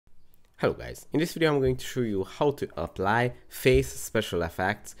Hello guys, in this video I'm going to show you how to apply face special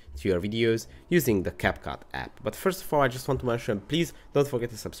effects to your videos using the CapCut app. But first of all, I just want to mention, please don't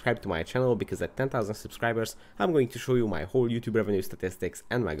forget to subscribe to my channel, because at 10,000 subscribers I'm going to show you my whole YouTube revenue statistics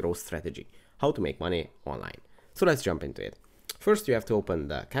and my growth strategy, how to make money online. So let's jump into it. First you have to open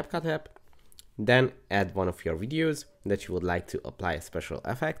the CapCut app, then add one of your videos that you would like to apply a special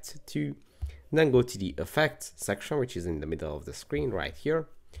effect to, then go to the effects section, which is in the middle of the screen right here.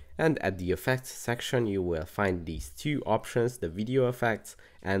 And at the effects section, you will find these two options, the video effects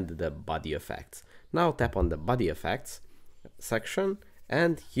and the body effects. Now tap on the body effects section,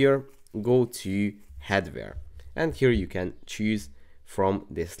 and here go to headwear. And here you can choose from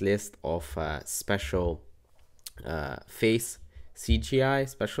this list of special face CGI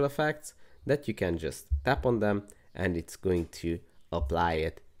special effects that you can just tap on them, and it's going to apply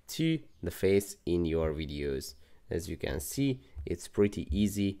it to the face in your videos. As you can see, it's pretty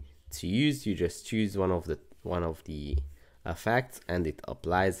easy to use. You just choose one of the effects and it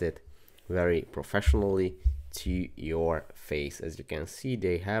applies it very professionally to your face. As you can see,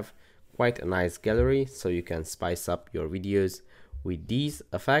 they have quite a nice gallery, so you can spice up your videos with these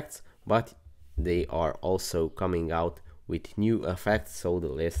effects, but they are also coming out with new effects, so the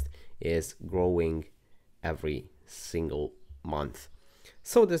list is growing every single month.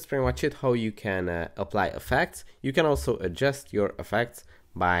 So that's pretty much it, how you can apply effects. You can also adjust your effects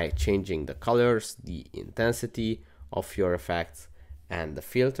by changing the colors, the intensity of your effects, and the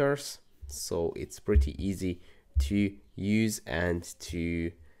filters. So it's pretty easy to use and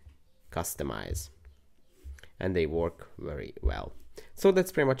to customize, and they work very well. So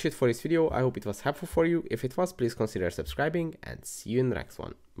that's pretty much it for this video. I hope it was helpful for you. If it was, please consider subscribing, and see you in the next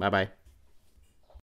one. Bye bye.